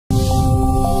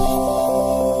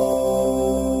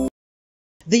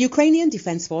The Ukrainian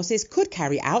Defense Forces could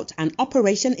carry out an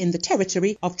operation in the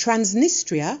territory of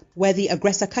Transnistria, where the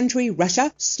aggressor country,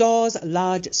 Russia, stores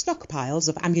large stockpiles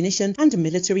of ammunition and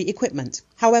military equipment.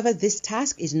 However, this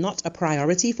task is not a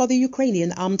priority for the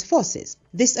Ukrainian Armed Forces.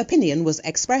 This opinion was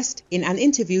expressed in an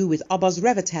interview with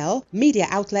Obozrevatel media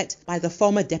outlet by the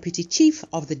former Deputy Chief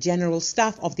of the General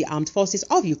Staff of the Armed Forces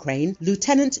of Ukraine,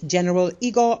 Lieutenant General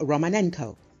Igor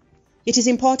Romanenko. It is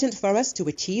important for us to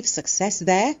achieve success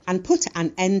there and put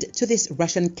an end to this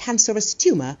Russian cancerous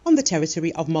tumor on the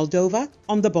territory of Moldova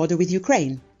on the border with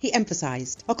Ukraine, he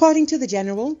emphasized. According to the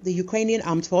general, the Ukrainian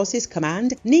Armed Forces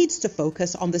Command needs to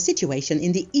focus on the situation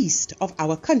in the east of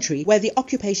our country, where the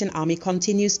occupation army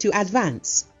continues to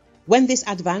advance. When this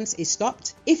advance is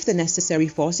stopped, if the necessary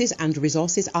forces and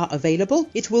resources are available,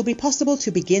 it will be possible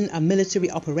to begin a military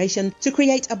operation to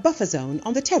create a buffer zone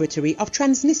on the territory of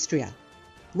Transnistria.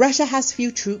 Russia has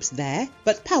few troops there,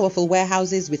 but powerful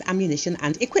warehouses with ammunition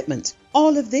and equipment.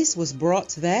 All of this was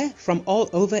brought there from all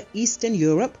over Eastern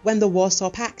Europe when the Warsaw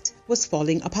Pact was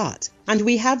falling apart. And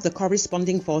we have the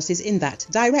corresponding forces in that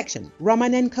direction,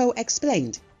 Romanenko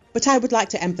explained. But I would like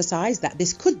to emphasize that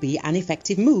this could be an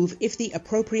effective move if the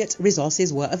appropriate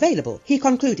resources were available, he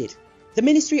concluded. The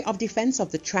Ministry of Defense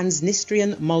of the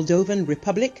Transnistrian Moldovan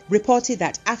Republic reported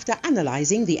that after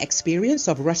analyzing the experience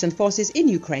of Russian forces in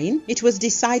Ukraine, it was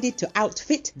decided to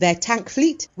outfit their tank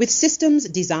fleet with systems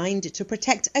designed to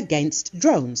protect against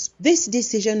drones. This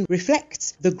decision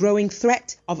reflects the growing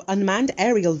threat of unmanned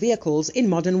aerial vehicles in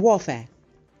modern warfare.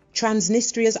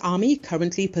 Transnistria's army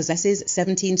currently possesses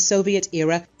 17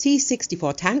 Soviet-era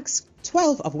T-64 tanks,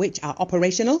 12 of which are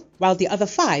operational, while the other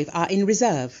 5 are in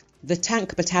reserve. The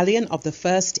tank battalion of the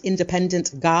 1st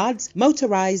Independent Guards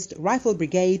Motorized Rifle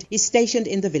Brigade is stationed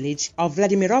in the village of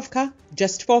Vladimirovka,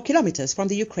 just 4 kilometers from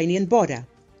the Ukrainian border.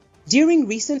 During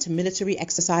recent military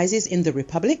exercises in the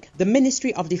Republic, the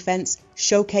Ministry of Defense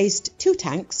showcased 2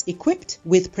 tanks equipped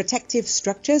with protective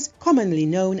structures commonly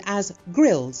known as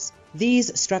grills.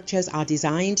 These structures are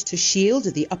designed to shield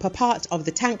the upper part of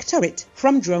the tank turret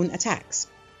from drone attacks.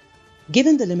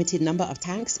 Given the limited number of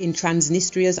tanks in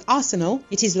Transnistria's arsenal,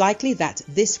 it is likely that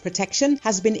this protection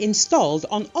has been installed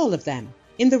on all of them.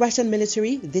 In the Russian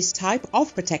military, this type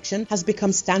of protection has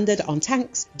become standard on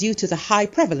tanks due to the high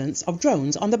prevalence of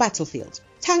drones on the battlefield.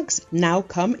 Tanks now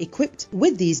come equipped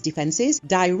with these defenses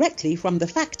directly from the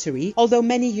factory, although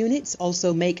many units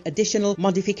also make additional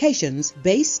modifications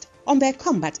based on their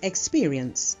combat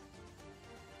experience.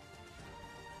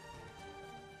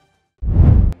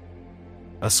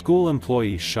 A school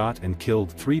employee shot and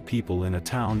killed 3 people in a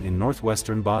town in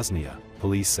northwestern Bosnia,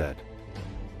 police said.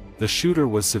 The shooter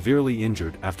was severely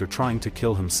injured after trying to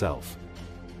kill himself.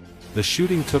 The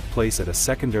shooting took place at a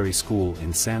secondary school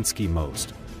in Sanski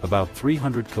Most, about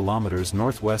 300 kilometers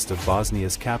northwest of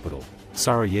Bosnia's capital,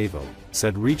 Sarajevo,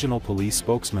 said regional police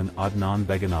spokesman Adnan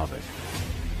Beganovic.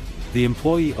 The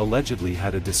employee allegedly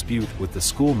had a dispute with the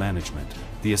school management,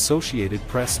 the Associated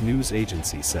Press news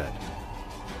agency said.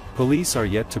 Police are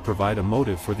yet to provide a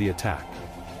motive for the attack.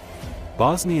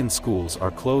 Bosnian schools are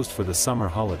closed for the summer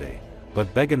holiday,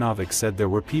 but Beganovic said there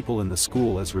were people in the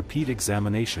school as repeat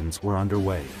examinations were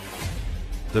underway.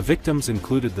 The victims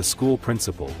included the school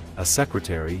principal, a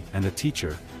secretary, and a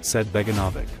teacher, said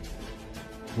Beganovic.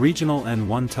 Regional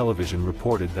N1 television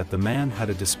reported that the man had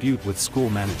a dispute with school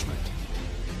management.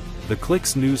 The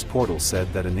Clicks news portal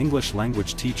said that an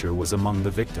English-language teacher was among the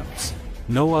victims.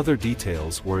 No other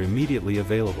details were immediately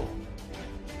available.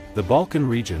 The Balkan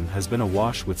region has been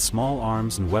awash with small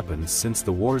arms and weapons since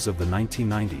the wars of the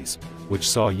 1990s, which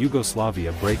saw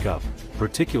Yugoslavia break up,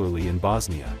 particularly in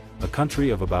Bosnia, a country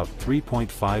of about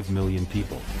 3.5 million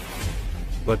people.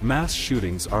 But mass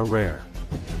shootings are rare.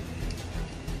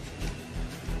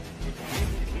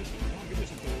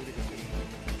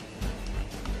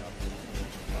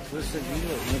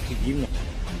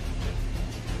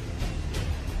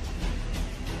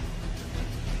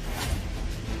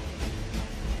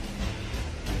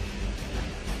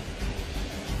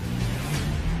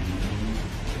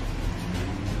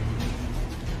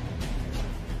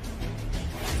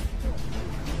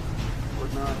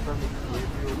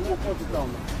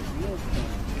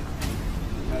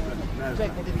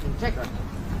 Ček.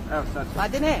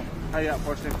 Hadi ne? Hayır,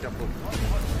 boş